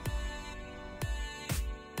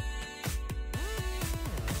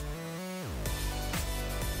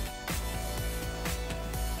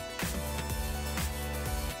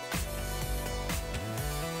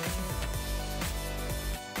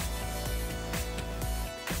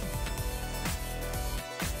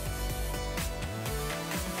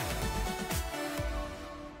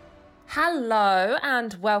Hello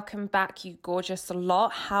and welcome back, you gorgeous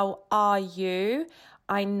lot. How are you?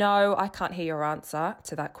 I know I can't hear your answer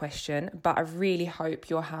to that question, but I really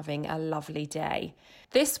hope you're having a lovely day.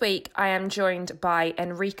 This week, I am joined by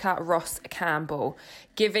Enrica Ross-Campbell,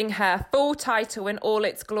 giving her full title in all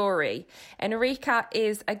its glory. Enrica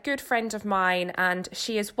is a good friend of mine, and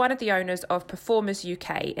she is one of the owners of Performers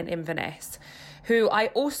UK in Inverness, who I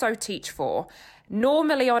also teach for.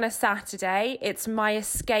 Normally on a Saturday, it's my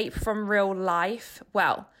escape from real life.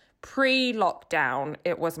 Well, pre-lockdown,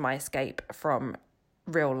 it was my escape from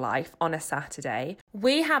real life on a Saturday.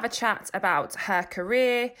 We have a chat about her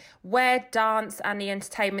career, where dance and the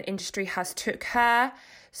entertainment industry has took her.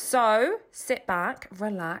 So sit back,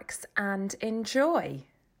 relax and enjoy.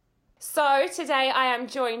 So today I am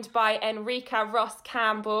joined by Enrica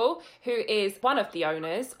Ross-Campbell, who is one of the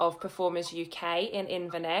owners of Performers UK in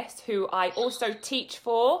Inverness, who I also teach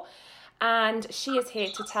for. And she is here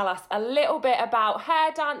to tell us a little bit about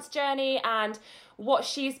her dance journey and what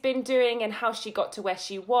she's been doing and how she got to where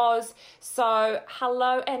she was. So,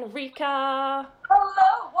 hello, Enrica.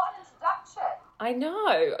 Hello, what an introduction. I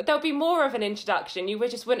know. There'll be more of an introduction. You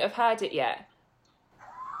just wouldn't have heard it yet.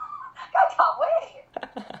 I can't wait.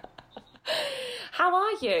 How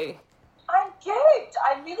are you? I'm good.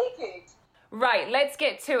 I'm really good. Right, let's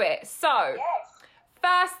get to it. So, Yes.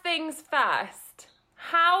 first things first.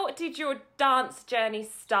 How did your dance journey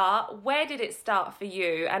start? Where did it start for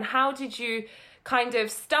you? And how did you kind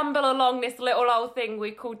of stumble along this little old thing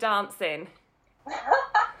we call dancing?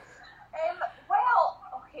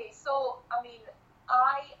 Okay, so,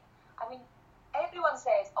 everyone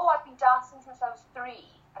says, oh, I've been dancing since I was 3.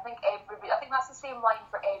 I think that's the same line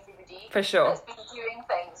for everybody. For sure. That's been doing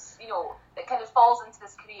things, that kind of falls into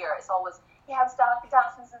this career. It's always, yeah, I've been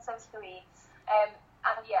dancing since I was 3.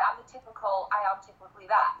 And yeah, I am typically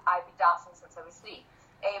that. I've been dancing since I was 3.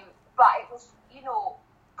 But it was,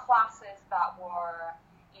 classes that were,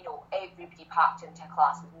 everybody packed into a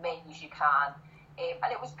class as many as you can.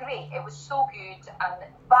 And it was great. It was so good. And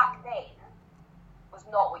back then was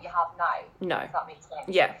not what you have now. No. If that makes sense.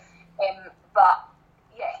 Yeah. But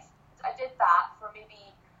yes, I did that for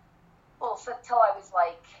till I was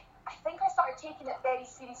I think I started taking it very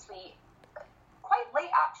seriously quite late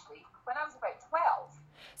actually, when I was about 12.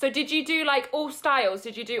 So did you do all styles?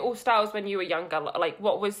 Did you do all styles when you were younger?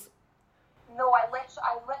 What was... No, I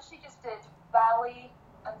literally just did ballet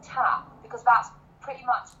and tap because that's pretty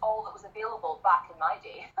much all that was available back in my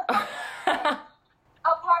day.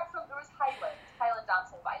 Apart from there was Highland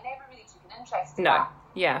dancing, but I never really took an interest in that.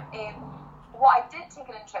 Yeah. What I did take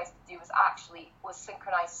an interest to do was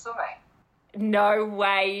synchronized swimming. No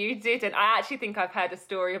way, you didn't. I actually think I've heard a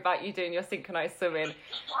story about you doing your synchronized swimming.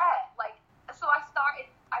 Yeah, so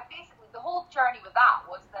the whole journey with that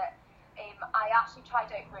was that I actually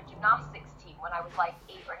tried out for a gymnastics team when I was 8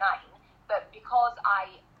 or 9, but because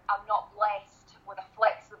I am not blessed with a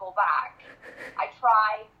flexible back, I'm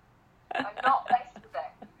not blessed with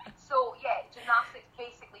it. So yeah, gymnastics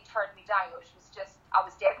basically turned me down, which was I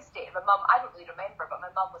was devastated. My mum, I don't really remember, but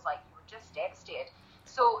my mum was like, you were just devastated.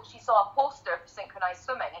 So she saw a poster for synchronized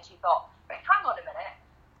swimming and she thought, right, hang on a minute,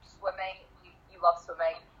 swimming, you love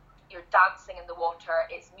swimming, you're dancing in the water,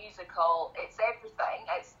 it's musical, it's everything,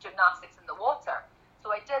 it's gymnastics in the water.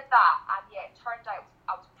 So I did that and yeah, it turned out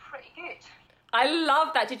I was pretty good. I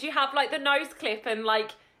love that. Did you have the nose clip and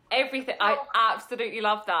everything? I absolutely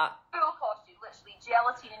love that. Full costume, literally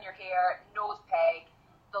gelatin in your hair, nose peg,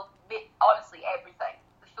 honestly everything,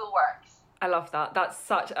 the full works. I love that. That's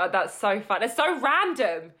so fun. It's so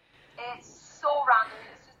random. It's so random.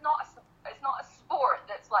 It's just not a sport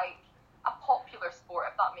that's a popular sport,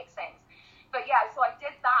 if that makes sense. But yeah, so I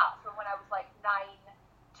did that from when I was 9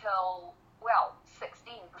 till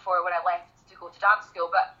 16 before when I left to go to dance school.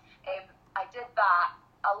 But I did that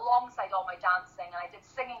alongside all my dancing, and I did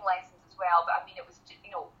singing lessons as well. But it was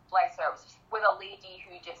bless her, it was just with a lady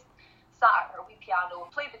who just sat at her wee piano,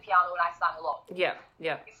 played the piano, and I sang along. Yeah.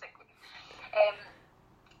 Basically.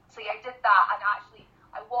 So yeah, I did that, and actually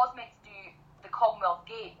I was meant to do the Commonwealth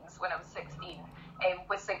Games when I was 16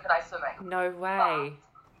 with synchronized swimming. No way.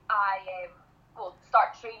 But I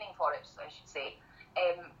start training for it, I should say.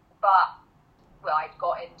 I'd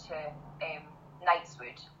got into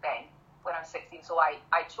Knightswood then when I was 16, so I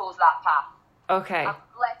chose that path. Okay. I've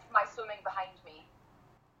left my swimming behind me.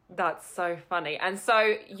 That's so funny. And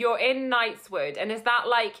so you're in Knightswood, and is that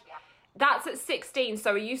Yeah. That's at 16,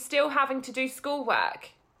 so are you still having to do schoolwork?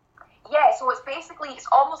 Yeah, so it's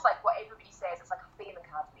almost like what everybody says, it's like a fame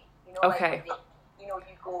academy. Okay. You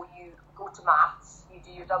go to maths, you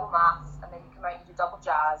do your double maths, and then you come out and you do double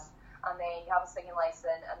jazz, and then you have a singing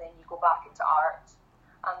lesson, and then you go back into art,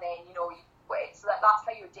 and then so that's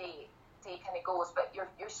how your day kind of goes. But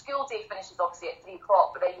your school day finishes obviously at 3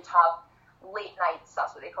 o'clock, but then you'd have late nights,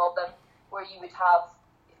 that's what they called them, where you would have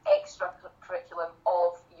extra curriculum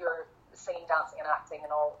of your singing, dancing and acting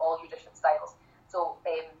and all your different styles. So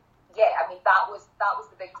I mean that was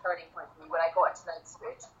the big turning point for me. When I got into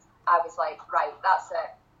Knightsbridge, I was like, right, that's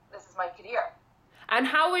it, this is my career. And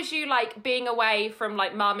how was you, like, being away from,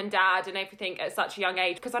 like, mum and dad and everything at such a young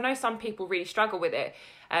age? Because I know some people really struggle with it.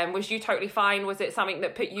 Was you totally fine? Was it something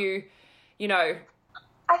that put you,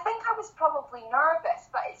 I think I was probably nervous,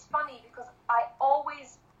 but it's funny because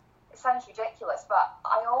it sounds ridiculous, but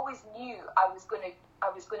I always knew I was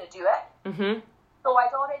gonna do it. Mm-hmm. So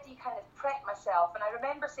I'd already kind of prepped myself, and I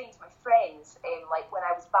remember saying to my friends, like when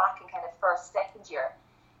I was back in kind of first, second year,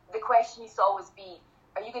 the question used to always be,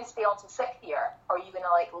 are you going to stay on till 6th year, or are you going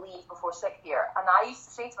to like leave before 6th year? And I used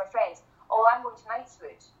to say to my friends, oh, I'm going to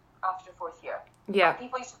Knightsbridge after 4th year. Yeah. And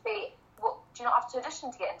people used to say, well, do you not have to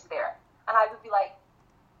audition to get into there? And I would be like,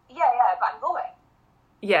 yeah, but I'm going.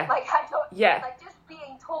 Yeah. Like, I don't, like, just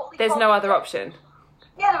being totally There's no other option.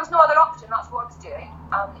 Yeah, there was no other option. That's what I was doing.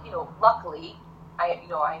 And, luckily,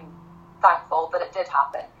 I'm thankful that it did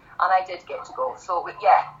happen. And I did get to go. So,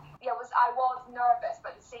 I was nervous,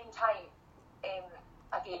 but at the same time,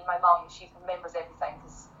 again, my mum, she remembers everything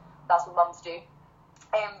because that's what mums do.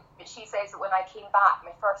 But she says that when I came back,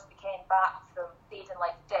 my first weekend back from stayed in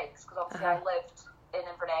like digs, because obviously I lived in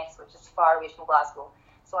Inverness, which is far away from Glasgow,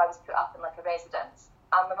 so I was put up in like a residence.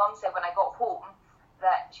 And my mum said when I got home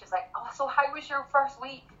that she was like, oh, so how was your first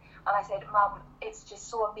week? And I said, Mum, it's just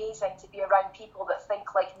so amazing to be around people that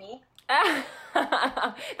think like me.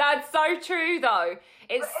 That's so true though.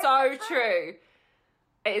 It's so true.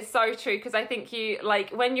 It is so true, because I think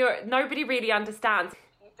when nobody really understands.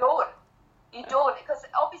 You don't, because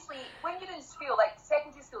obviously when you're in school, like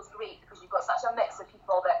secondary school is great because you've got such a mix of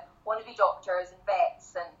people that want to be doctors and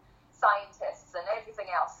vets and scientists and everything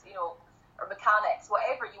else, or mechanics,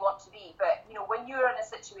 whatever you want to be. But, when you're in a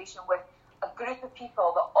situation with a group of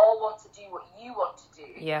people that all want to do what you want to do,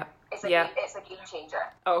 it's a game changer.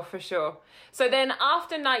 Oh, for sure. So then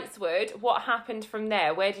after Knightswood, what happened from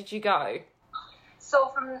there? Where did you go? So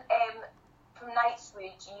from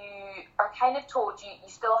Knightswood, you are kind of told you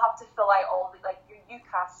still have to fill out all the, like, your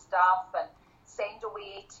UCAS stuff and send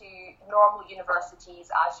away to normal universities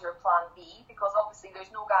as your plan B, because obviously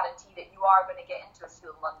there's no guarantee that you are going to get into a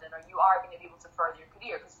school in London or you are going to be able to further your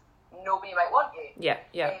career, because nobody might want you. Yeah.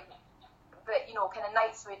 But, kind of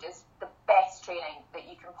Knightswood is the best training that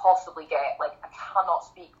you can possibly get. Like, I cannot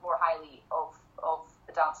speak more highly of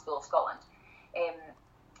the Dance School of Scotland.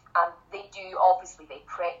 And they do, obviously, they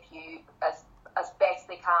prep you as best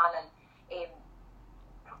they can, and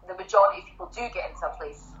the majority of people do get into a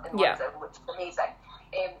place in London, which is amazing.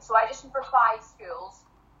 So I auditioned for 5 schools,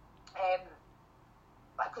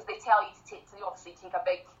 because they tell you to obviously take a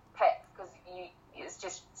big pick, because it's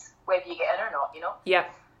just whether you get in or not, Yeah.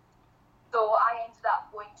 So I ended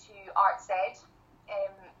up going to ArtsEd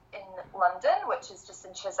in London, which is just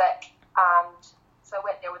in Chiswick, and so I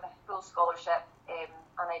went there with a full scholarship,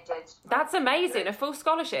 and I did. That's amazing, a full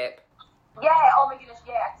scholarship. Yeah, oh my goodness,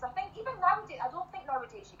 yeah. Because I think even nowadays, I don't think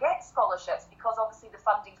nowadays you get scholarships, because obviously the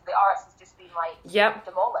funding for the arts has just been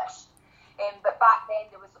demolished. But back then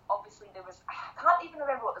there was, I can't even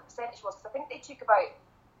remember what the percentage was, because I think they took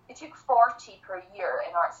 40 per year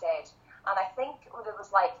in ArtsEd, and I think there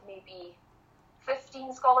was like maybe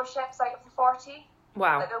 15 scholarships out of the 40.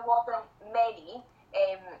 Wow. But there wasn't many,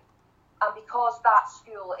 and because that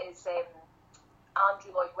school is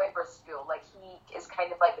Andrew Lloyd Webber's school, like, he is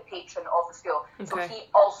kind of like the patron of the school. Okay. So he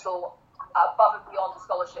also, above and beyond the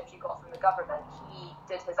scholarships you got from the government, he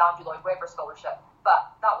did his Andrew Lloyd Webber scholarship,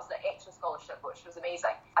 but that was the extra scholarship, which was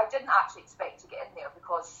amazing. I didn't actually expect to get in there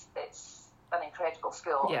because it's an incredible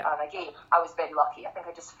school, and again, I was very lucky. I think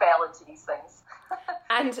I just fell into these things.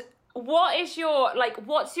 And what's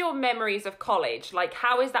your memories of college? Like,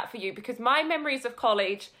 how is that for you? Because my memories of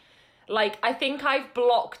college, like, I think I've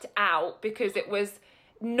blocked out because it was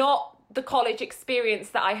not the college experience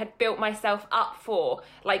that I had built myself up for.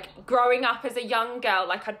 Like, growing up as a young girl,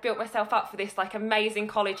 like, I'd built myself up for this, like, amazing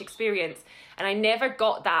college experience, and I never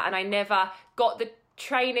got that, and I never got the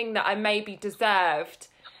training that I maybe deserved.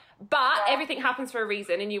 But everything happens for a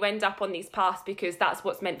reason, and you end up on these paths because that's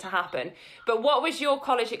what's meant to happen. But what was your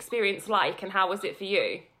college experience like, and how was it for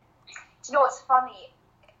you? Do you know what's funny?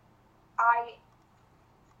 I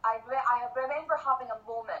remember having a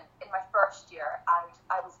moment in my first year, and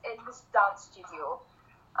I was in this dance studio,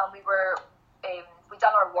 and we'd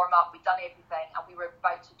done our warm-up, we'd done everything, and we were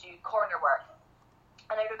about to do corner work.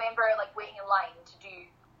 And I remember, like, waiting in line to do,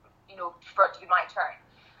 for it to be my turn.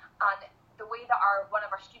 and the way that one of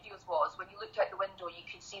our studios was, when you looked out the window, you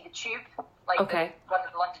could see the tube, like one of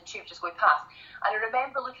the London tubes just going past. And I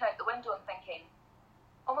remember looking out the window and thinking,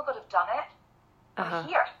 oh my God, I've done it. I'm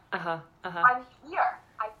here. I'm here.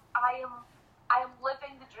 I am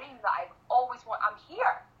living the dream that I've always wanted. I'm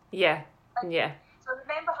here. Yeah. So I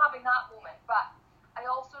remember having that moment, but I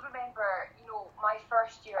also remember, my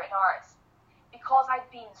first year in arts, because I'd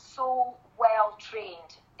been so well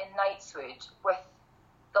trained in Knightswood with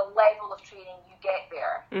the level of training you get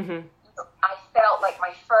there. I felt like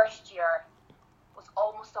my first year was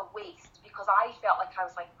almost a waste, because I felt like I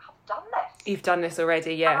was like, I've done this. You've done this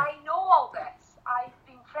already, yeah. I know all this. I've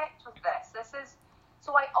been prepped with this.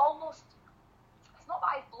 So I almost, it's not that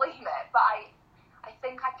I blame it, but I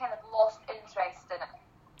think I kind of lost interest in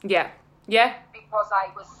it. Yeah. Because I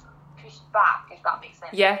was pushed back, if that makes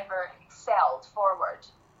sense. Yeah. I never excelled forward,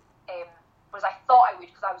 whereas I thought I would,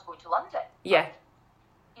 because I was going to London. Yeah.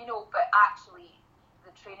 But actually,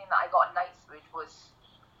 the training that I got in Knightswood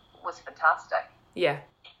was fantastic. Yeah.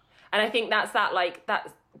 And I think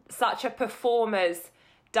that's such a performer's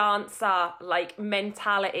dancer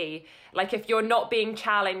mentality. Like, if you're not being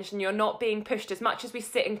challenged and you're not being pushed, as much as we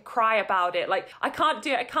sit and cry about it, like, I can't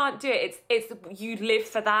do it, it's you live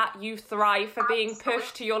for that, you thrive for being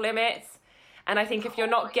pushed to your limits. And I think if you're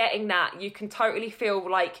not getting that, you can totally feel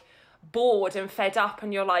like bored and fed up,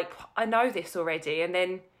 and you're like, I know this already, and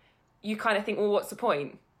then you kind of think, well, what's the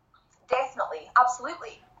point? Definitely,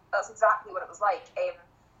 absolutely, that's exactly what it was like.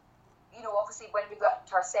 Obviously when we got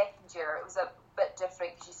to our second year, it was a bit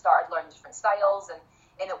different, because you started learning different styles, and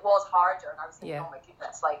it was harder, and I was thinking, oh my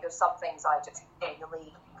goodness, like, there's some things I just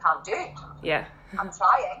genuinely can't do. Yeah. I'm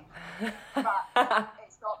trying, but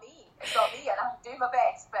it's not me, and I'm doing my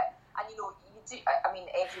best, but, and you do, I mean,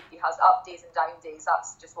 everybody has up days and down days,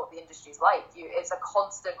 that's just what the industry's like. It's a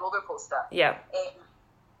constant roller coaster. Yeah.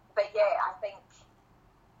 But yeah, I think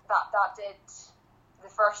that did, the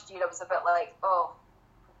first year I was a bit like,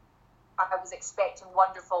 I was expecting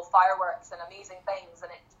wonderful fireworks and amazing things,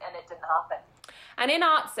 and it didn't happen. And in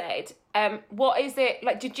Arts Ed, what is it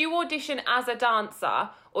like? Did you audition as a dancer,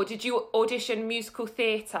 or did you audition musical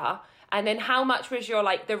theatre? And then how much was your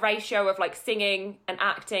the ratio of singing and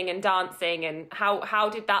acting and dancing, and how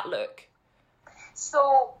did that look?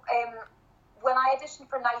 So when I auditioned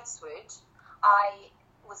for Knightswood, I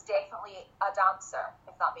was definitely a dancer,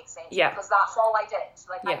 if that makes sense. Yeah. Because that's all I did.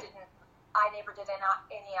 I never did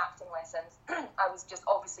any acting lessons. I was just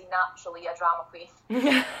obviously naturally a drama queen,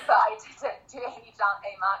 but I didn't do any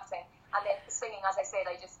acting. And then singing, as I said,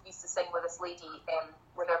 I just used to sing with this lady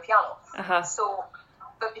with her piano. So,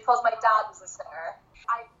 but because my dad was a singer,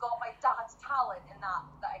 I've got my dad's talent in that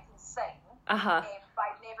I can sing. But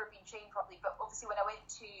I've never been trained properly. But obviously, when I went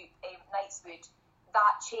to Knightswood,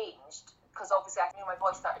 that changed, because obviously I knew my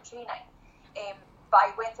voice started training. But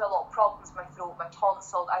I went through a lot of problems with my throat, my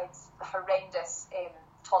tonsil. I had horrendous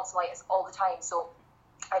tonsillitis all the time, so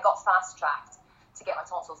I got fast-tracked to get my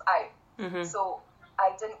tonsils out. So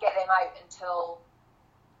I didn't get them out until,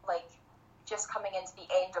 just coming into the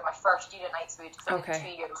end of my first year at Knightswood, so 2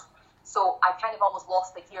 years. So I kind of almost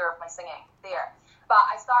lost the gear of my singing there. But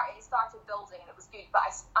it started building, and it was good. But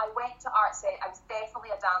I went to Arts Ed. I was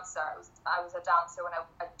definitely a dancer. I was a dancer when I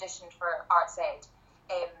auditioned for Arts Ed.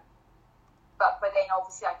 But then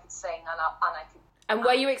obviously I could sing, and I could. And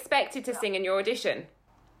were you expected to sing in your audition?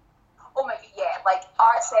 Oh my god, yeah!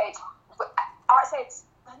 Arts Ed,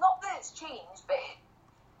 not that it's changed, but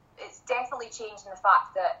it's definitely changed in the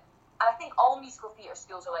fact that, and I think all musical theatre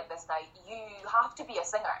schools are like this now. You have to be a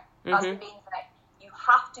singer. That's the main thing. You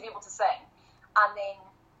have to be able to sing, and then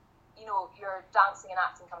your dancing and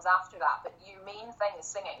acting comes after that. But your main thing is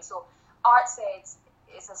singing. So Arts Ed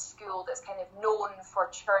is a school that's kind of known for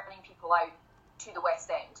churning people out to the West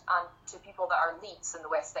End and to people that are leads in the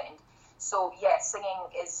West End. So yeah, singing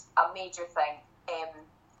is a major thing.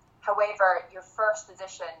 However, your first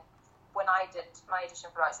audition, when I did my audition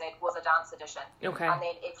for Arts Ed, was a dance audition. Okay. And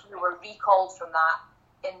then if you were recalled from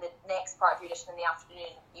that, in the next part of your audition in the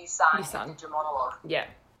afternoon, you sang and did your monologue. Yeah.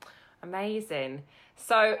 Amazing.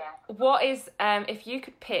 So what is, if you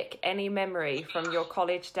could pick any memory from your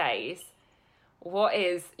college days, what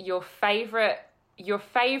is your favourite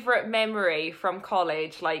memory from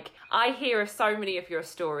college? I hear of so many of your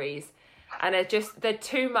stories, and they're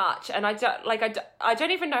too much, and I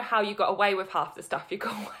don't even know how you got away with half the stuff you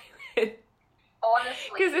got away with.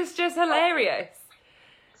 Honestly, because it's just hilarious.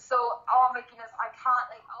 So, oh my goodness, I can't,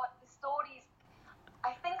 the stories,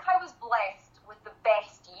 I think I was blessed with the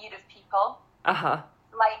best year of people.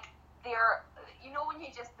 They're, when you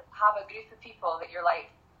just have a group of people that you're like,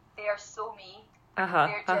 they're so me.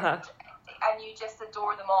 They're just, and you just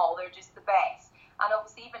adore them all. They're just the best. And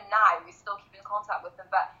obviously even now we still keep in contact with them,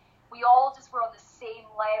 but we all just were on the same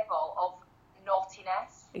level of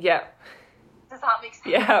naughtiness. Yeah. Does that make sense?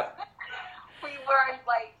 Yeah. We weren't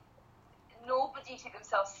like, nobody took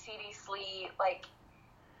themselves seriously. Like,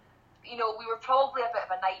 you know, we were probably a bit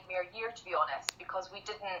of a nightmare year, to be honest, because we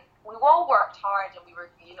all worked hard and we were,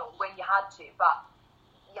 you know, when you had to, but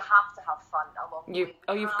you have to have fun along the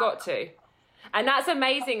way. You've got to. And that's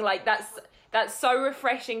amazing. Like, that's so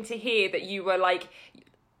refreshing to hear that you were like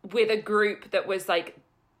with a group that was like,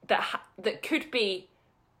 that could be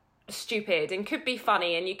stupid and could be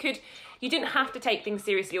funny, and you didn't have to take things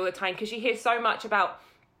seriously all the time, because you hear so much about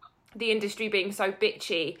the industry being so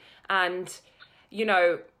bitchy and, you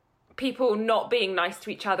know, people not being nice to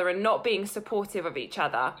each other and not being supportive of each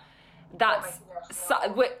other. That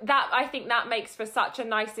I think that makes for such a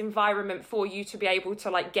nice environment for you to be able to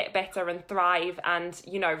like get better and thrive and,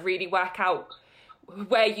 you know, really work out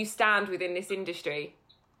where you stand within this industry.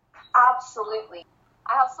 Absolutely.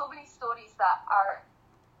 I have so many stories that are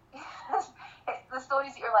the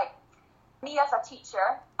stories that you're like, me as a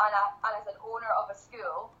teacher and as an owner of a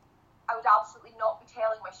school, I would absolutely not be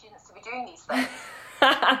telling my students to be doing these things.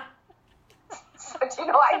 So, do you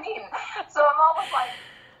know what I mean? So I'm almost like,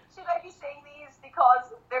 should I be saying these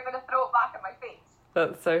because they're going to throw it back in my face?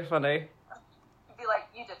 That's so funny. Be like,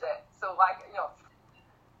 you did it, so like, you know,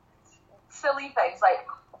 silly things like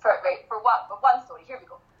for one story. Here we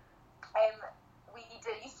go. We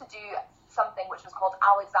used to do something which was called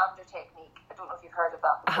Alexander technique. I don't know if you've heard of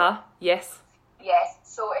that before. Yes. Yes.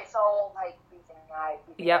 So it's all like breathing out,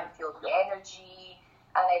 in, feel the energy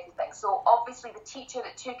and everything. So obviously the teacher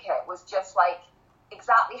that took it was just like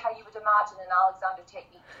exactly how you would imagine an Alexander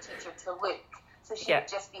technique teacher to look. So she would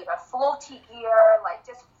just be in a floaty gear, like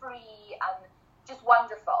just free and just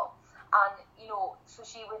wonderful. And, you know, so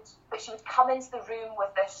she would come into the room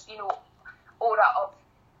with this, you know, aura of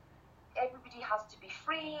everybody has to be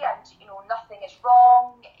free and, you know, nothing is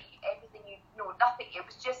wrong, everything, you know, nothing, it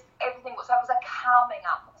was just, everything was a calming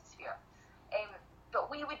atmosphere.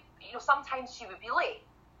 But we would, you know, sometimes she would be late,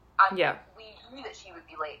 and we knew that she would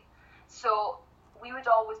be late. So we would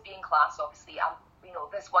always be in class, obviously, and, you know,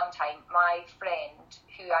 this one time, my friend,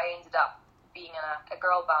 who I ended up being in a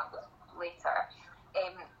girl band with later,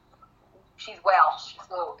 she's Welsh,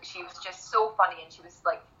 so she was just so funny, and she's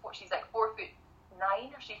like 4'9", or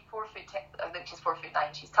she's 4 foot. I think she's 4'9".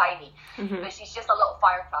 She's tiny, but she's just a little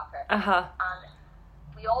firecracker. And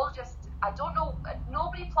we all just, I don't know,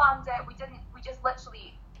 nobody planned it. We didn't. We just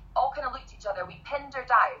literally all kind of looked at each other. We pinned her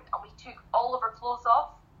down and we took all of her clothes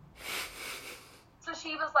off. So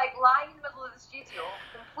she was like lying in the middle of the studio,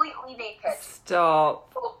 completely naked.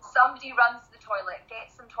 Stop. So somebody runs to the toilet,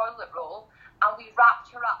 gets some toilet roll, and we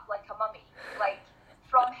wrapped her up like a mummy, like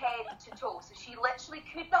from head to toe. So she literally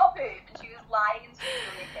could not move, and she was lying in the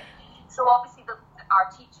studio naked. So obviously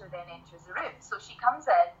our teacher then enters the room. So she comes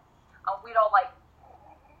in, and we're all like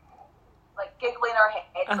giggling our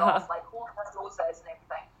heads off, like holding our noses and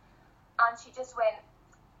everything. And she just went,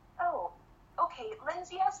 "Oh, okay,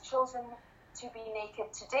 Lindsay has chosen to be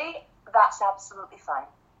naked today. That's absolutely fine."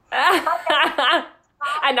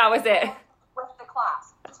 And that was it. With the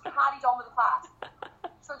class, just carried on with the class.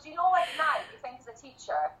 So do you know, like now, you think as a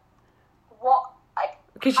teacher, what, like...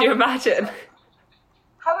 Could you imagine?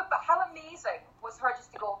 How amazing was her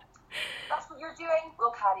just to go, "That's what you're doing,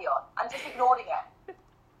 we'll carry on," and just ignoring it.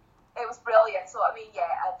 It was brilliant. So, I mean,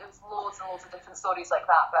 there was loads and loads of different stories like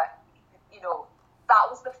that, but, you know, that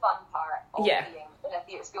was the fun part of being in a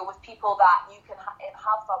theatre school with people that you can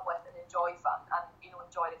have fun with and enjoy fun and, you know,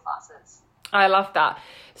 enjoy the classes. I love that.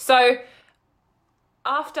 So,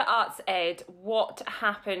 after Arts Ed, what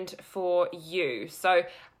happened for you? So,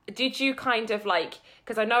 did you kind of like,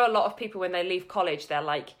 because I know a lot of people when they leave college, they're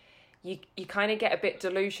like, you kind of get a bit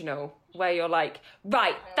delusional, where you're like,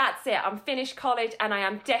 right, that's it, I'm finished college and I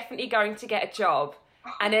am definitely going to get a job.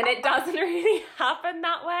 And then it doesn't really happen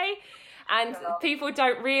that way. And people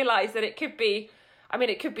don't realise that it could be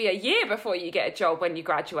a year before you get a job when you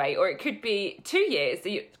graduate, or it could be 2 years,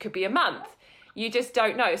 it could be a month. You just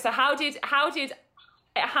don't know. So how did it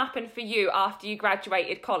happen for you after you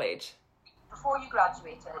graduated college? Before you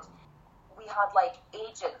graduated, we had like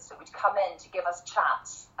agents that would come in to give us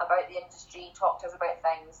chats about the industry, talk to us about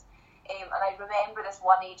things. And I remember this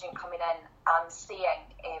one agent coming in and saying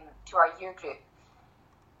to our year group,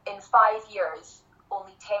 in 5 years,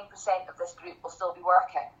 only 10% of this group will still be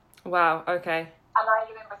working. Wow, okay. And I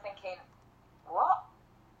remember thinking, what?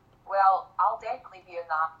 Well, I'll definitely be in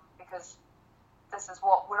that, because this is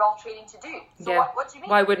what we're all training to do. So what do you mean?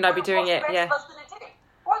 Why wouldn't I be doing it? What are the rest of us going to do?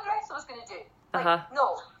 What are the rest of us going to do? Like,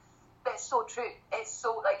 no. But so true. It's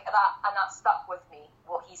so like that, and that stuck with me.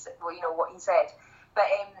 What he said, well, what he said. But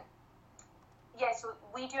yeah, so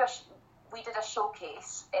we did a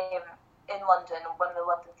showcase in London, one of the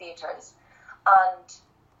London theatres, and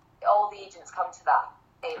all the agents come to that,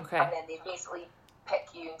 and then they basically pick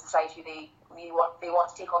you and decide who they want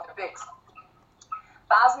to take on their books.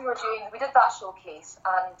 But as we did that showcase,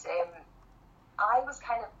 and I was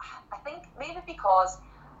kind of, I think maybe because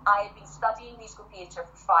I had been studying musical theatre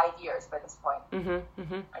for 5 years by this point.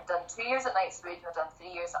 I'd done 2 years at Knightsbridge and I'd done 3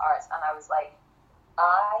 years at Arts, and I was like,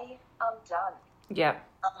 I am done. Yeah.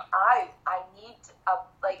 I need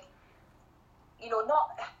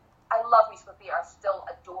I love musical theatre, I still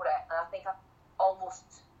adore it, and I think I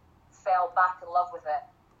almost fell back in love with it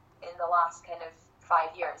in the last kind of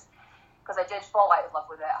 5 years, because I did fall out of love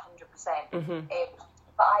with it 100%.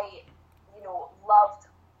 But I, loved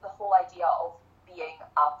the whole idea of being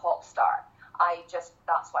a pop star.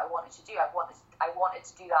 That's what I wanted to do. I wanted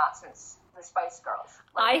to do that since the Spice Girls.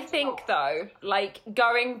 I think though, like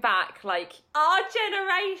going back, like our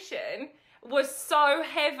generation was so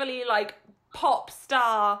heavily like pop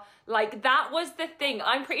star, like that was the thing.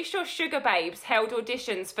 I'm pretty sure Sugar Babes held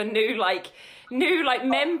auditions for new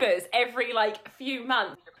members every like few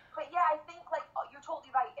months. But yeah, I think like you're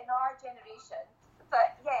totally right. In our generation,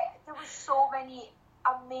 but yeah, there was so many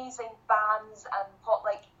amazing bands and pop,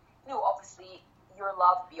 like obviously your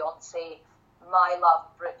love Beyonce, my love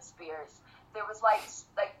Britney Spears. There was like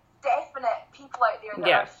definite people out there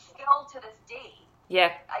that are still to this day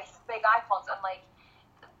like big icons, and like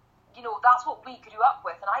that's what we grew up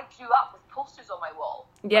with, and I grew up with posters on my wall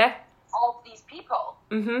of these people,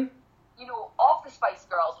 of the Spice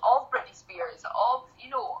Girls, of Britney Spears, of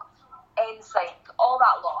NSYNC, all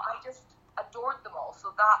that lot. I just adored them all,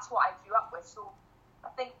 so that's what I grew up with. So I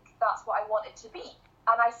think that's what I wanted to be,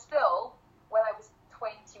 and I still, when I was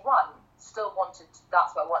 21,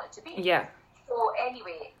 that's what I wanted to be. Yeah. So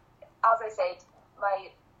anyway, as I said, my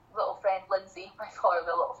little friend Lindsay, I call her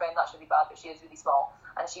the little friend, that's really bad, but she is really small,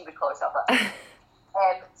 and she would call herself that.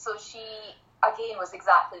 So she, again, was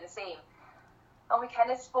exactly the same. And we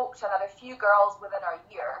kind of spoke to another few girls within our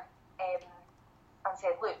year, and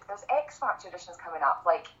said, look, there's X Factor auditions coming up,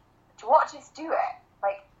 like, do you want to just do it?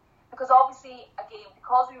 Like, because obviously, again,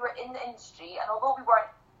 because we were in the industry, and although we weren't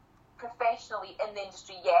professionally in the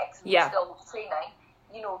industry yet, because we were still training,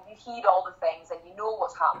 you heed all the things, and you know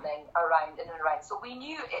what's happening around and around. So we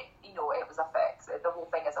knew it, it was a fix. The whole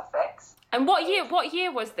thing is a fix. And what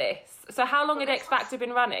year was this? So how long had X Factor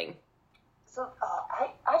been running? So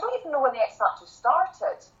I don't even know when the X Factor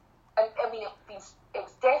started. I mean, it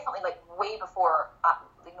was definitely like way before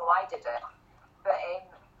I did it. But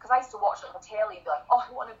because I used to watch it on the telly and be like, oh,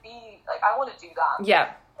 I want to do that.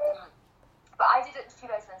 Yeah. But I did it in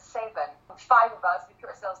 2007. 5 of us, we put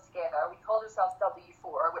ourselves together. We called ourselves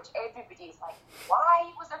W4, which everybody is like,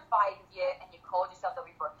 why was there 5 of you and you called yourself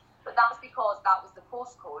W4? But that's because that was the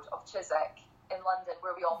postcode of Chiswick in London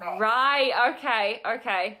where we all met. Right. Okay.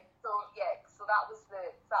 So yeah,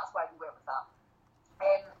 that's why we went with that.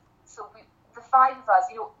 So the 5 of us,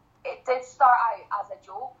 it did start out as a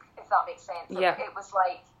joke, if that makes sense. Yeah. It was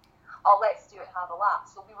like, oh, let's do it and have a laugh.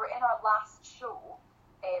 So we were in our last show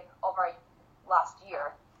of our last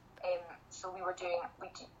year. So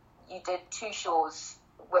you did 2 shows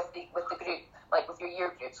with the group, like with your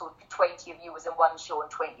year group. So 20 of you was in one show and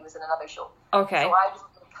 20 was in another show. Okay. So I was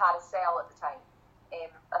in Carousel at the time,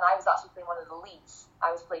 and I was actually playing one of the leads.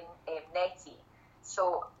 I was playing Nettie.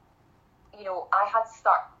 So I had to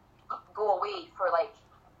go away for like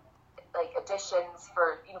auditions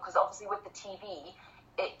for because obviously with the TV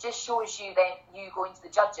it just shows you then you going to the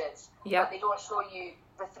judges. Yeah. But they don't show you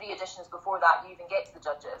the 3 auditions before that you even get to the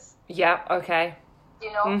judges. Yeah. Okay.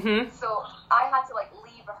 So I had to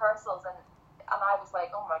leave rehearsals and I was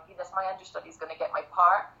like, oh my goodness, my understudy's going to get my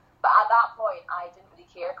part. But at that point I didn't really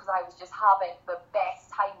care because I was just having the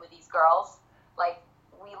best time with these girls. Like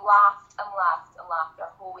we laughed and laughed and laughed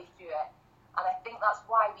our whole way through it. And I think that's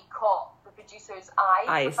why we caught the producer's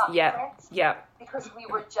eyes. Yeah. Because we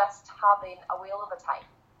were just having a whale of a time.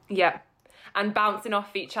 Yeah. And bouncing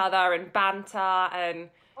off each other and banter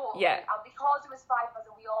and yeah. And because it was 5 of us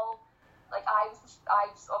and we all I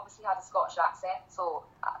obviously had a Scottish accent, so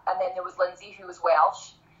and then there was Lindsay who was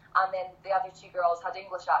Welsh, and then the other 2 girls had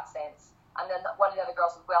English accents, and then one of the other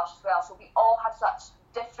girls was Welsh as well. So we all had such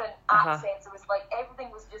different accents. It was like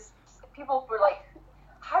everything was just people were like,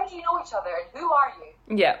 how do you know each other and who are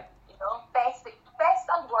you? Yeah. Best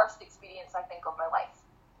and worst experience I think of my life.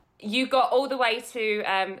 You got all the way to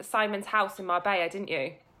Simon's house in Marbella, didn't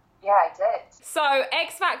you? Yeah, I did. So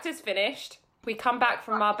X Factor's finished. We come back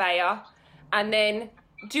from Marbella, and then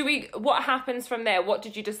what happens from there? What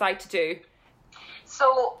did you decide to do?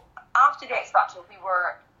 So after the X Factor, we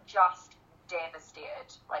were just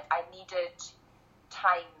devastated. Like, I needed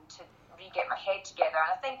time to re-get my head together.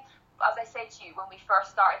 And I think, as I said to you, when we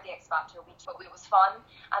first started the X Factor, it was fun.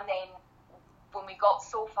 And then when we got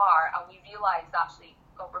so far and we realised, actually,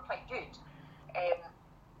 God, we're quite good,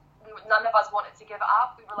 none of us wanted to give it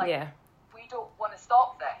up. We were like, we don't want to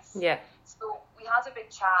stop this. Yeah. So we had a big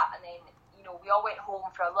chat, and then, you know, we all went home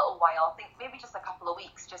for a little while, I think maybe just a couple of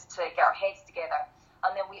weeks, just to get our heads together.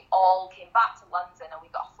 And then we all came back to London and we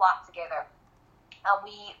got a flat together. And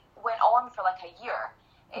we went on for like a year.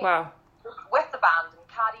 Wow. With the band, and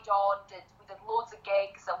carried on, we did loads of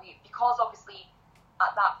gigs, and because obviously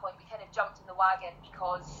at that point we kind of jumped in the wagon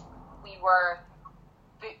because we were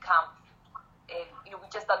boot camp. You know, we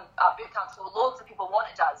just done a boot camp, so loads of people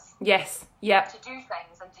wanted us. Yes. Yeah. To do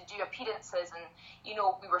things and to do appearances, and you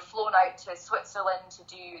know, we were flown out to Switzerland to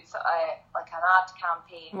do like an ad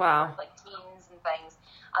campaign. Wow. For, like, teens and things,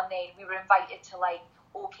 and then we were invited to like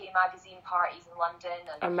OK magazine parties in London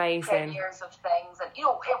and amazing premieres of things, and you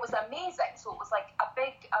know, it was amazing. So it was like a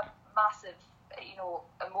massive, you know,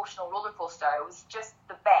 emotional roller coaster. It was just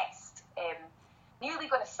the best. Nearly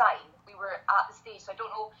going to sign. We were at the stage, so I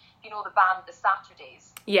don't know if you know the band The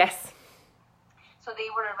Saturdays. Yes. So they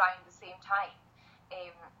were around the same time,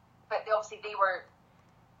 but they were,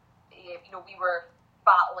 you know, we were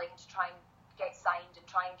battling to try and get signed and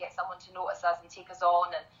try and get someone to notice us and take us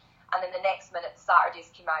on, and then the next minute The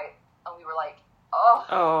Saturdays came out, and we were like,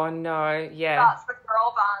 oh no, yeah, that's the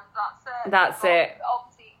girl band, that's it.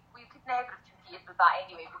 Obviously, we could never have competed with that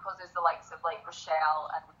anyway, because there's the likes of like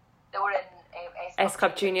Rochelle, and they were in S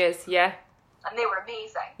Club Juniors, yeah, and they were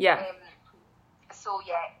amazing. Yeah. So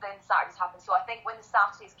yeah, then Saturdays happened. So I think when the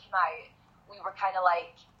Saturdays came out, we were kind of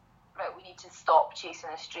like, right, we need to stop chasing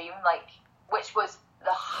this dream, like, which was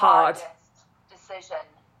the hardest decision,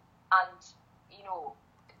 and you know,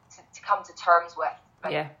 to come to terms with.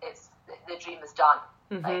 Right? Yeah. It's the dream is done.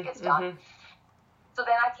 Mm-hmm, like, it's done. So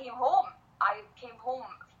then I came home. I came home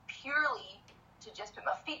purely to just put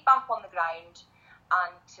my feet back on the ground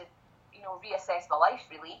and to, you know, reassess my life,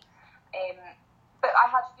 really. But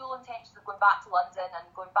I had full intentions of going back to London and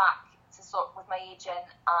going back to sort with my agent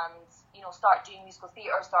and, you know, start doing musical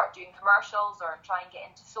theatre, start doing commercials, or try and get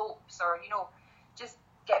into soaps, or, you know, just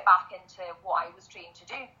get back into what I was trained to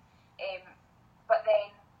do. But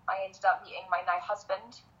then I ended up meeting my now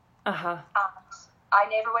husband, and I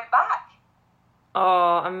never went back.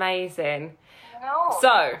 Oh, amazing. No.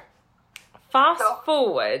 So, fast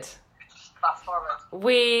forward.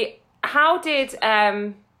 How did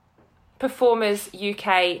Performers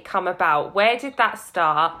UK come about? Where did that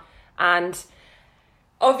start? And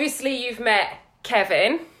obviously you've met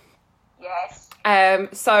Kevin. Yes.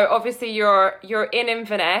 So obviously you're in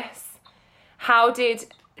Inverness. How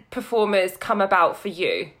did Performers come about for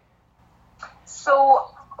you?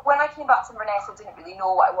 So when I came back to Inverness, I didn't really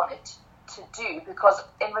know what I wanted to do, because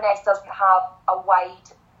Inverness doesn't have a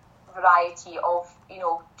wide variety of, you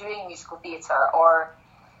know, doing musical theatre,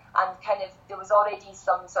 and kind of, there was already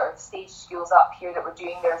some sort of stage schools up here that were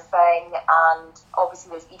doing their thing, and obviously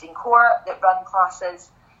there's Eden Court that run classes.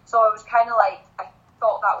 So I was kind of like, I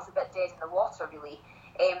thought that was a bit dead in the water, really.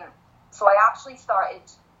 So I actually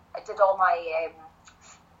I did all my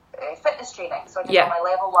fitness training. So I did all my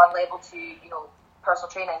level 1, level 2, you know, personal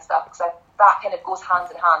training stuff, because that kind of goes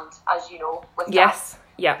hand in hand, as you know, with Yes,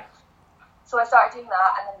 yeah. So I started doing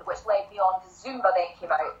that, and then which led me on to Zumba then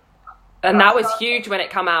came out. And that was huge when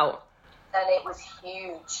it came out. And it was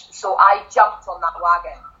huge. So I jumped on that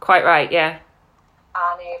wagon. Quite right, yeah.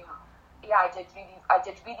 And I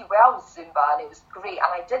did really well with Zumba, and it was great.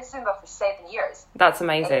 And I did Zumba for 7 years. That's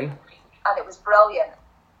amazing. And it was brilliant.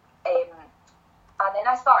 And then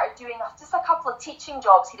I started doing just a couple of teaching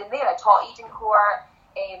jobs here and there. I taught Eden Court.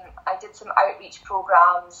 I did some outreach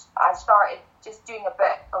programs. I started just doing a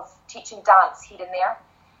bit of teaching dance here and there.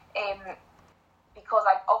 Because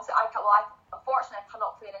unfortunately I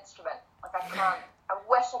cannot play an instrument. Like, I can't. I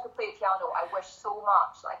wish I could play the piano. I wish so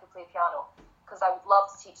much that I could play the piano, because I would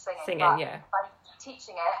love to teach singing. But yeah. if I'm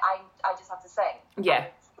teaching it, I just have to sing.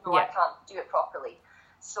 Yeah. And, I can't do it properly.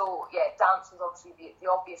 So yeah, dance was obviously the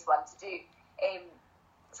obvious one to do.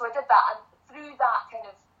 So I did that, and through that kind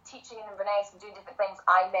of teaching in Inverness and doing different things,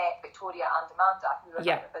 I met Victoria and Amanda, who are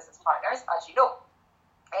my business partners, as you know.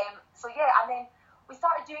 So yeah, and then we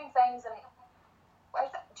started doing things, and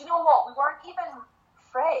do you know what? We weren't even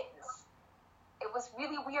friends. It was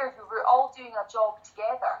really weird. We were all doing a job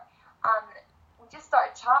together, and we just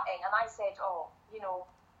started chatting, and I said, oh, you know,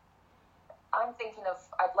 I'm thinking of,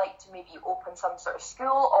 I'd like to maybe open some sort of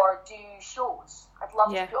school or do shows. I'd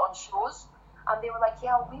love to put on shows. And they were like,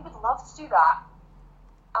 yeah, we would love to do that.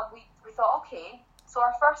 And we thought, okay. So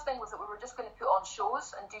our first thing was that we were just going to put on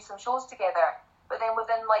shows and do some shows together. But then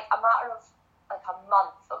within like a matter of like a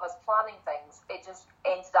month of us planning things, it just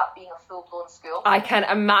ended up being a full-blown school. I can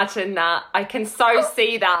imagine that. I can so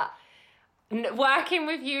see that. Working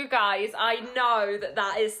with you guys, I know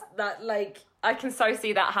that like, I can so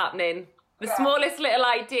see that happening. The smallest little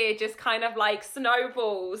idea just kind of like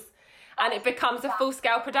snowballs and it becomes a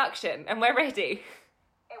full-scale production and we're ready.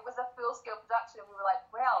 It was a full-scale production and we were like,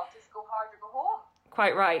 well, just go hard or go home.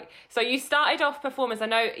 Quite right. So you started off Performers. I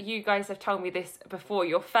know you guys have told me this before.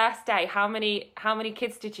 Your first day, how many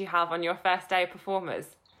kids did you have on your first day of Performers?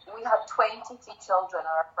 We had 23 children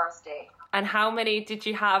on our first day. And how many did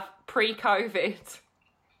you have pre-COVID?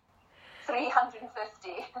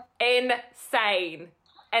 350. Insane.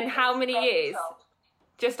 And how many years?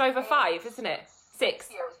 Just over 5, isn't it? 6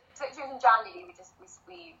 years. 6 years in January.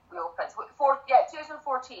 We opened.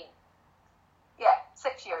 2014. Yeah,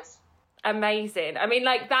 6 years. Amazing. I mean,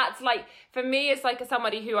 like, that's like, for me, as like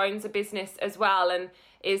somebody who owns a business as well and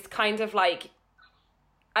is kind of like,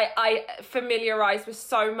 I familiarise with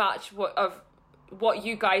so much of what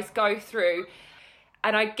you guys go through,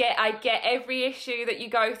 and I get every issue that you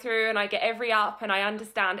go through, and I get every up, and I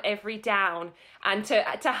understand every down, and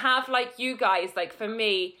to have like you guys, like for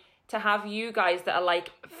me, to have you guys that are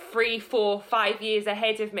like 3, 4, 5 years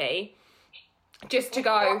ahead of me, just to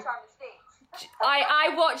go,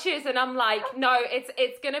 I watch it and I'm like, no,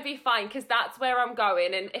 it's gonna be fine, because that's where I'm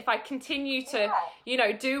going, and if I continue to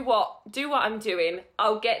do what I'm doing,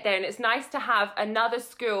 I'll get there. And it's nice to have another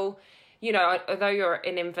school, although you're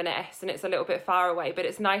in Inverness and it's a little bit far away, but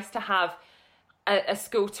it's nice to have a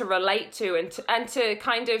school to relate to and to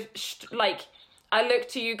kind of like, I look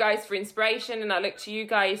to you guys for inspiration, and I look to you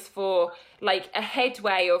guys for like a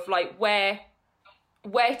headway of like where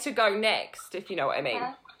to go next, if you know what I mean.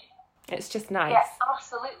 It's just nice. Yes,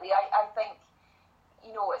 absolutely. I think,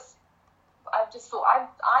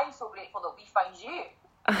 I'm so grateful that we found you.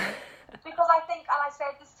 Because I think, and I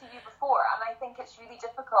said this to you before, and I think it's really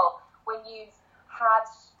difficult when you've had,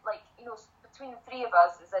 like, between the three of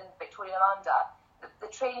us, as in Victoria and Amanda,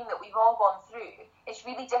 the training that we've all gone through, it's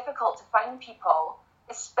really difficult to find people,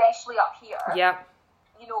 especially up here,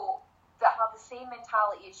 that have the same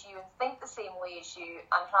mentality as you and think the same way as you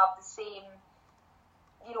and have the same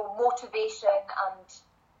motivation and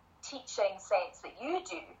teaching sense that you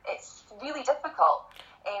do. It's really difficult.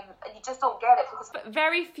 And you just don't get it because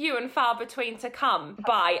very few and far between to come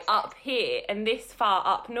by up here and this far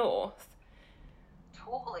up north.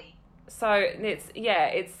 Totally. So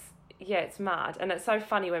it's mad, and it's so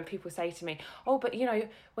funny when people say to me, "Oh, but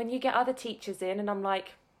when you get other teachers in," and I'm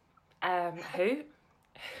like, who?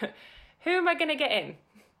 Who am I gonna get in?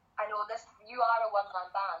 I know this. You are a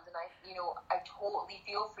one-man band, and I totally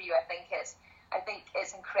feel for you. I think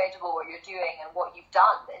it's incredible what you're doing and what you've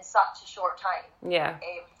done in such a short time. Yeah.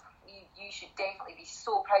 You should definitely be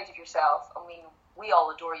so proud of yourself. I mean, we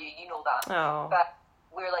all adore you. You know that. Oh. But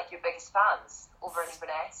we're like your biggest fans over in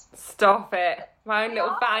Inverness. Stop it! My own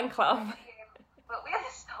little fan club. But we have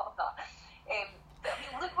to stop that.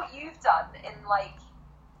 Look what you've done in like.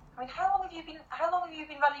 I mean, how long have you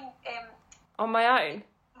been running? On my own.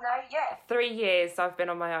 Now, yeah. 3 years I've been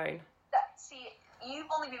on my own. See, you've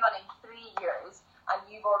only been running 3 years and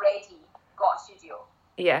you've already got a studio.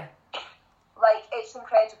 Yeah. Like, it's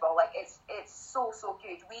incredible. Like, it's so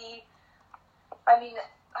good.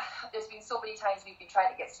 There's been so many times we've been trying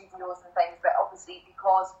to get studios and things, but obviously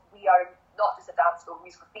because we are not just a dance school,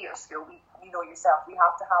 musical theatre school, you know yourself, we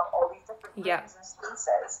have to have all these different rooms and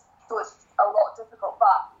spaces. So it's a lot difficult,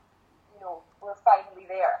 but, we're finally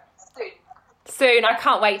there. Soon, I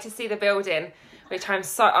can't wait to see the building, which I'm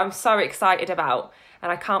so excited about,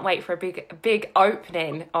 and I can't wait for a big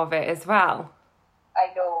opening of it as well.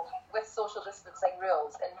 I know, with social distancing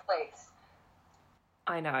rules in place.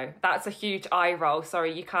 I know, that's a huge eye roll.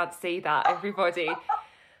 Sorry, you can't see that, everybody.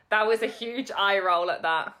 That was a huge eye roll at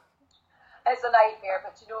that. It's a nightmare,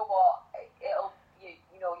 but you know what?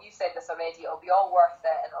 You said this already. It'll be all worth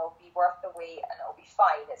it, and it'll be worth the wait, and it'll be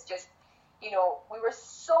fine. It's just. We were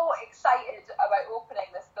so excited about opening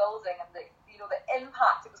this building and the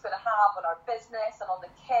impact it was going to have on our business and on the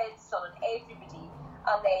kids and on everybody,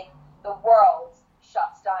 and then the world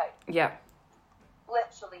shuts down. Yeah.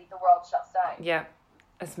 Literally, the world shuts down. Yeah,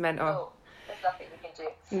 it's mental. So there's nothing we can do.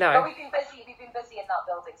 No. But we've been busy in that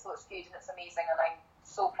building, so it's good and it's amazing, and I'm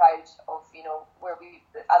so proud of where we,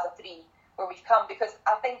 as a three, where we've come, because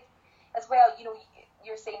I think as well,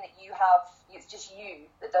 you're saying that it's just you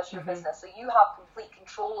that does your business, so you have complete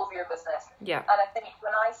control over your business. Yeah. And I think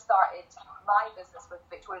when I started my business with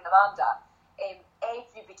Victoria and Amanda,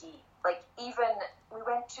 everybody, like even we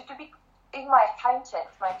went to be, even my accountant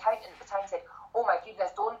at the time said, "Oh my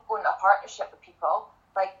goodness, don't go into a partnership with people.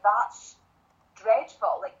 Like that's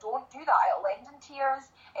dreadful. Like don't do that. It'll end in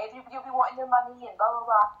tears. Everybody will be wanting their money and blah blah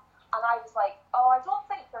blah." And I was like, "Oh, I don't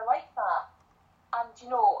think they're like that." And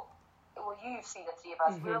well, you've seen the three of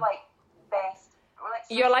us. We're like best. We're like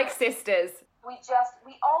sisters. You're like sisters.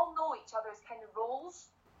 We all know each other's kind of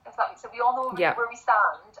roles. If that makes sense. We all know where we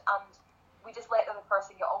stand, and we just let the other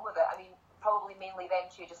person get on with it. I mean, probably mainly them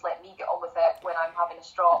two just let me get on with it when I'm having a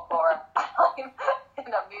stroke or I'm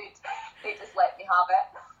in a mood. They just let me have it.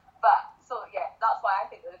 But so yeah, that's why I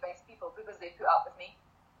think they're the best people, because they put up with me.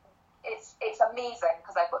 It's amazing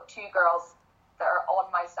because I've got two girls that are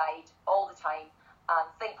on my side all the time and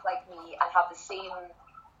think like me and have the same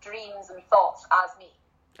dreams and thoughts as me.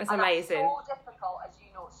 It's amazing. That's so difficult, as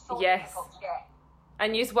you know. It's so difficult to get.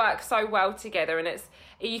 And you work so well together, and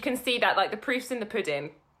you can see that, like, the proof's in the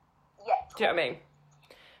pudding. Yeah. Totally. Do you know what I mean?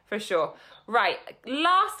 For sure. Right.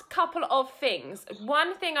 Last couple of things.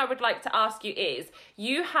 One thing I would like to ask you is,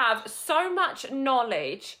 you have so much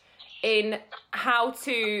knowledge in how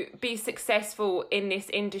to be successful in this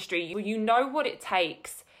industry. You know what it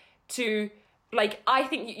takes to, like, I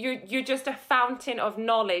think you're just a fountain of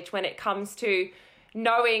knowledge when it comes to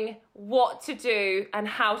knowing what to do and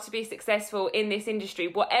how to be successful in this industry,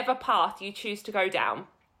 whatever path you choose to go down.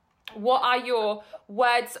 What are your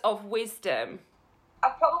words of wisdom?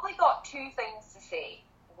 I've probably got two things to say.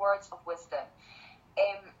 Words of wisdom.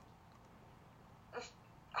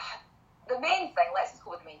 The main thing, let's just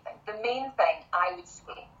go with the main thing. The main thing I would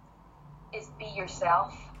say is be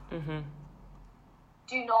yourself. Mm-hmm.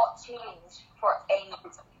 Do not change for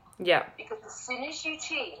anybody. Yeah. Because as soon as you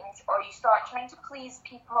change or you start trying to please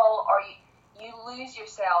people or you lose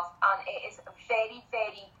yourself, and it is very,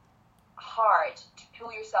 very hard to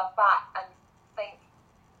pull yourself back and think,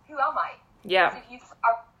 who am I? Yeah. Because if you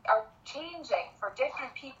are changing for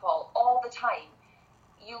different people all the time,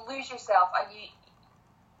 you lose yourself, and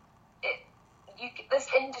this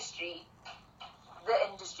industry,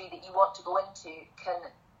 the industry that you want to go into, can,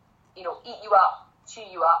 eat you up, chew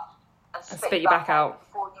you up, and spit you back out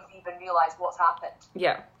before you even realise what's happened.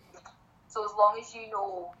 Yeah. So as long as you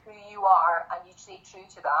know who you are and you stay true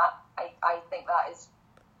to that, I think that is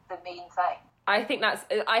the main thing. I think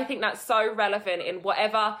that's so relevant in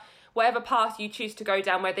whatever path you choose to go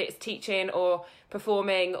down, whether it's teaching or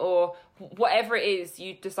performing or whatever it is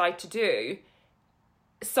you decide to do.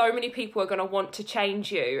 So many people are going to want to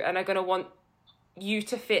change you and are going to want you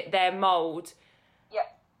to fit their mould. Yeah.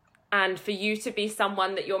 And for you to be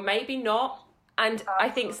someone that you're maybe not. And I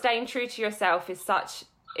think staying true to yourself is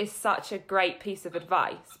such a great piece of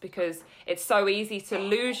advice, because it's so easy to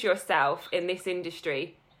lose yourself in this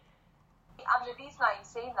industry. And the reason I'm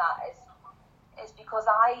saying that is because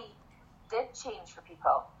I did change for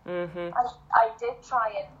people. Mm-hmm. I did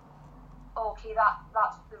try and, okay,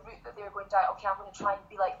 that's the route that they're going down. Okay, I'm going to try and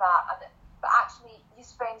be like that. But actually, you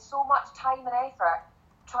spend so much time and effort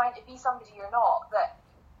trying to be somebody you're not, that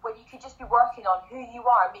when you could just be working on who you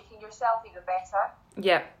are, making yourself even better.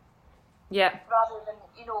 Yeah. Yeah. Rather than,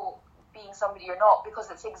 being somebody you're not, because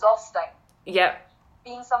it's exhausting. Yeah.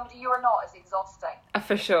 Being somebody you're not is exhausting.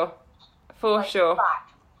 For sure. For sure.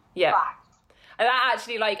 Fact. Yeah. Fact. And that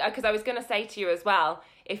actually, because I was going to say to you as well,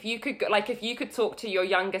 if you could talk to your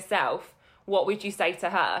younger self, what would you say to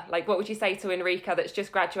her? Like, what would you say to Enrica that's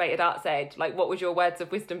just graduated Arts Ed? Like, what would your words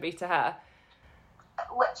of wisdom be to her?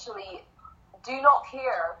 Literally, do not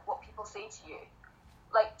care what people say to you.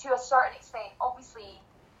 Like, to a certain extent, obviously,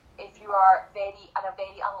 if you are a very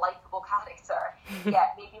unlikable character, yeah,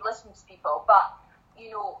 maybe listen to people, but,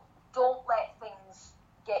 don't let things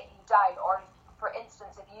get you down. Or, for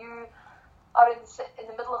instance, if you are in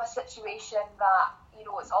the middle of a situation that,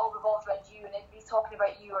 it's all revolved around you and everybody's talking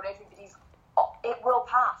about you, or it will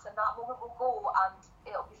pass and that moment will go and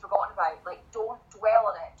it'll be forgotten about. Like, don't dwell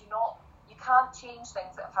on it. You can't change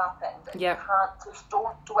things that have happened. Yeah.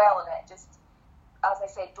 Don't dwell on it. Just, as I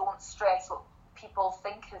said, don't stress what people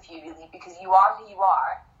think of you, really, because you are who you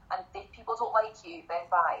are, and if people don't like you, then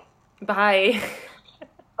bye. Bye.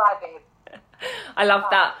 Bye, babe. I love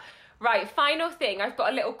that. Right, final thing. I've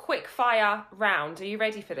got a little quick fire round. Are you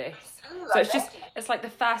ready for this? Ooh, so it's like the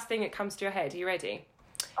first thing that comes to your head. Are you ready?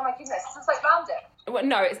 Oh my goodness, this is like random. Well,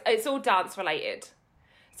 no, it's all dance related.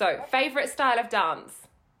 So, favourite style of dance?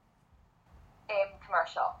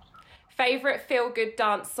 Commercial. Favourite feel-good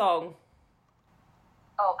dance song?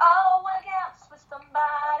 Oh, I wanna dance with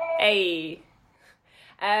somebody. Hey.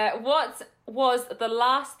 What was the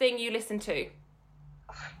last thing you listened to?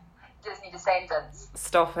 Disney Descendants.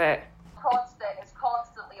 Stop it. It's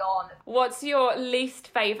constantly on. What's your least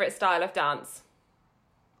favourite style of dance?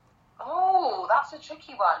 Oh, that's a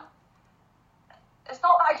tricky one. It's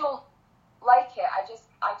not that I don't like it,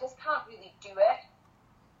 I just can't really do it.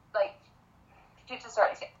 Like, to a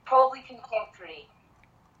certain extent. Probably contemporary.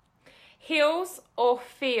 Heels or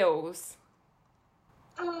feels?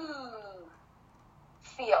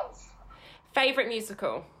 Feels. Favourite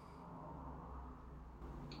musical?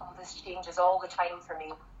 Oh, this changes all the time for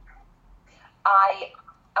me.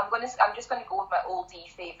 I'm just gonna go with my oldie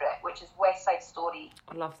favourite, which is West Side Story.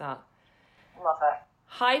 I love that. Love it.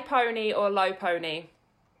 High pony or low pony?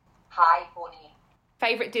 High pony.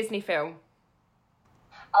 Favourite Disney film?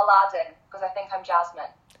 Aladdin, because I think I'm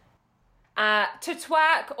Jasmine. To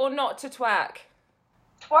twerk or not to twerk?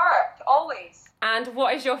 Twerk, always. And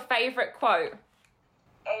what is your favourite quote?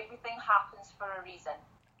 Everything happens for a reason.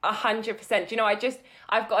 100%. You know,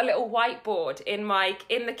 I've got a little whiteboard in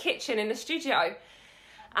the kitchen in the studio,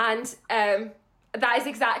 and that is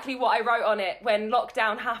exactly what I wrote on it when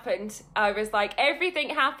lockdown happened. I was like, everything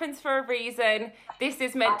happens for a reason. This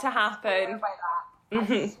is meant to happen. I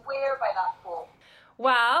swear by that quote.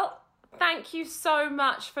 Well, thank you so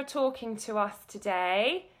much for talking to us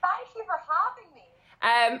today. Thank you for having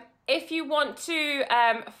me. If you want to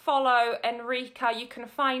follow Enrica, you can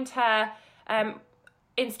find her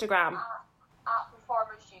Instagram. At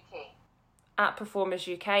Performers UK. At Performers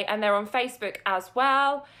UK. And they're on Facebook as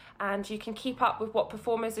well. And you can keep up with what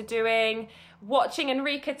performers are doing. Watching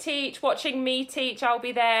Enrica teach, watching me teach. I'll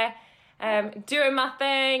be there doing my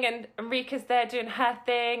thing. And Enrica's there doing her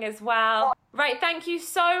thing as well. Right, thank you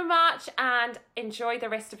so much. And enjoy the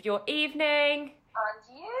rest of your evening.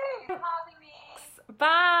 And you for having me. Bye.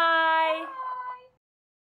 Bye.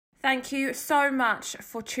 Thank you so much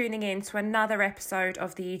for tuning in to another episode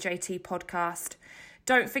of the EJT podcast.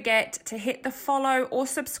 Don't forget to hit the follow or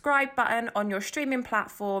subscribe button on your streaming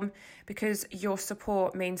platform because your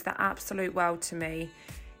support means the absolute world to me.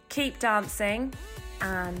 Keep dancing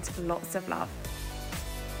and lots of love.